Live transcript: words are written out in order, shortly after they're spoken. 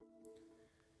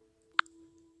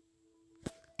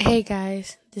Hey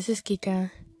guys, this is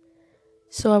Kika.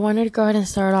 So I wanted to go ahead and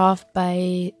start off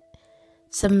by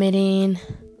submitting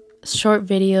short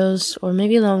videos or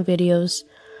maybe long videos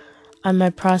on my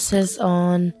process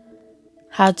on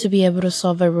how to be able to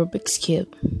solve a Rubik's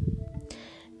Cube.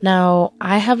 Now,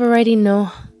 I already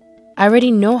know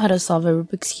how to solve a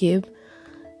Rubik's Cube.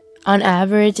 On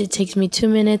average, it takes me 2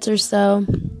 minutes or so.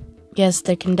 Yes,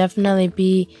 there can definitely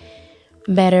be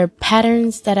better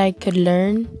patterns that I could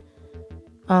learn.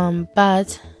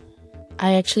 But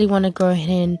I actually want to go ahead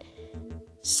and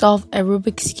solve a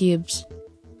Rubik's Cube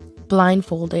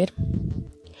blindfolded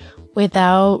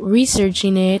without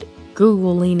researching it,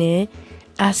 Googling it,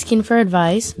 asking for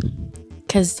advice,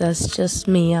 because that's just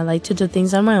me. I like to do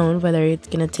things on my own, whether it's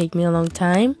going to take me a long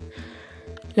time,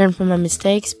 learn from my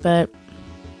mistakes, but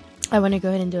I want to go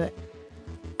ahead and do it.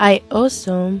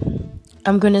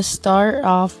 I'm going to start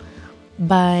off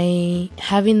by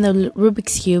having the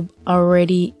Rubik's Cube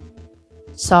already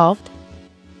solved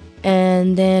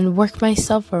and then work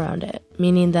myself around it,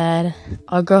 meaning that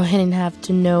I'll go ahead and have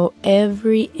to know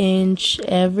every inch,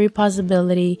 every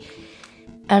possibility,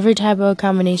 every type of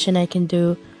combination I can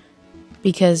do,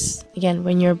 because again,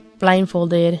 when you're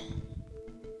blindfolded,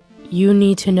 you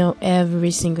need to know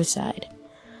every single side.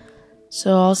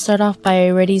 So I'll start off by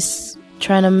already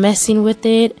trying to messing with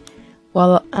it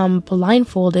while I'm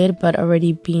blindfolded but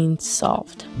already being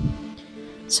solved,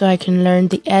 so I can learn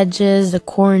the edges, the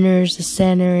corners, the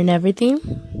center, and everything.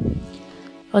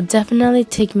 It'll definitely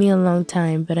take me a long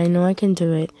time, but I know I can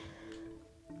do it.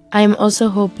 I'm also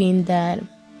hoping that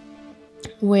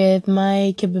with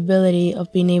my capability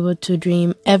of being able to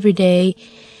dream every day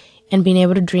and being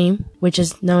able to dream, which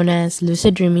is known as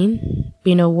lucid dreaming,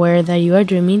 being aware that you are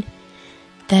dreaming,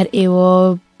 that it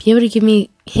will be able to give me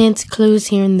hints, clues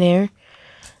here and there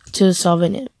to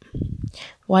solving it.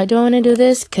 Why do I want to do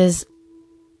this? Because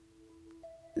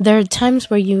there are times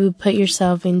where you put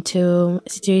yourself into a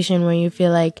situation where you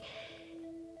feel like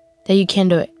that you can't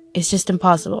do it. It's just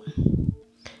impossible.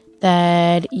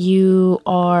 That you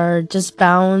are just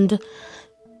bound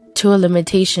to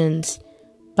limitations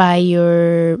by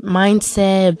your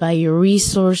mindset, by your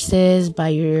resources, by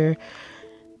your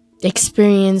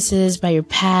experiences, by your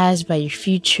past, by your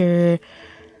future.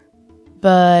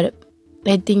 But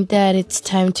I think that it's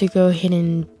time to go ahead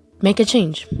and make a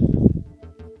change.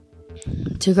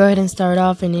 To go ahead and start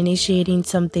off and initiating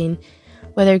something,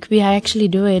 whether it could be I actually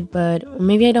do it, but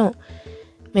maybe I don't.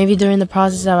 Maybe during the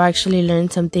process I'll actually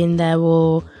learn something that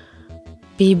will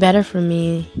be better for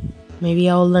me. Maybe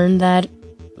I'll learn that,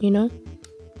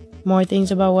 more things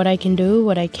about what I can do,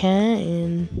 what I can't,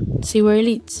 and see where it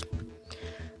leads.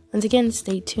 Once again,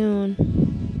 stay tuned.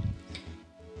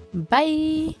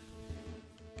 Bye!